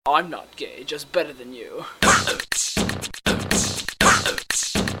I'm not gay, just better than you.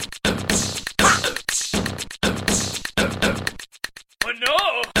 Oh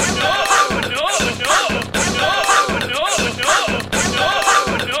no!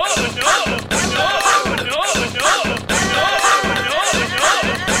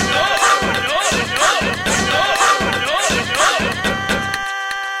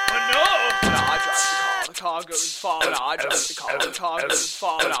 Car goes forward, I drive the car, the car goes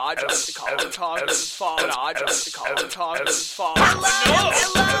forward, I drive the car, the car goes forward, I drive the car, the car goes forward.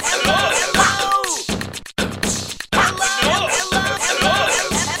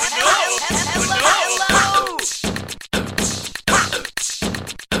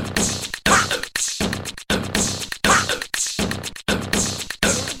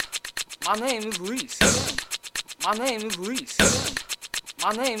 My name is Reese. My name is Reese.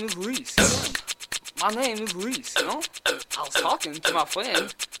 My name is Reese. My name is Reese, you know? I was talking to my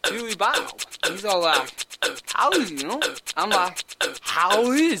friend, Billy Bob. He's all like, how is, you know? I'm like,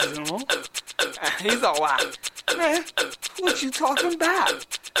 how is, you know? And he's all like, man, what you talking about?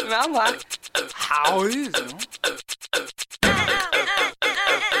 And I'm like, how is, you know?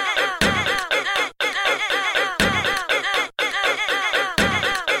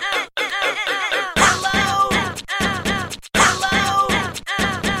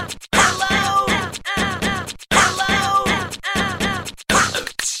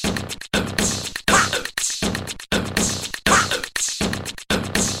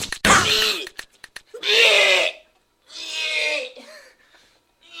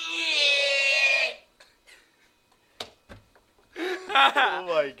 Oh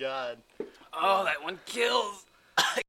my god. Oh, that one kills.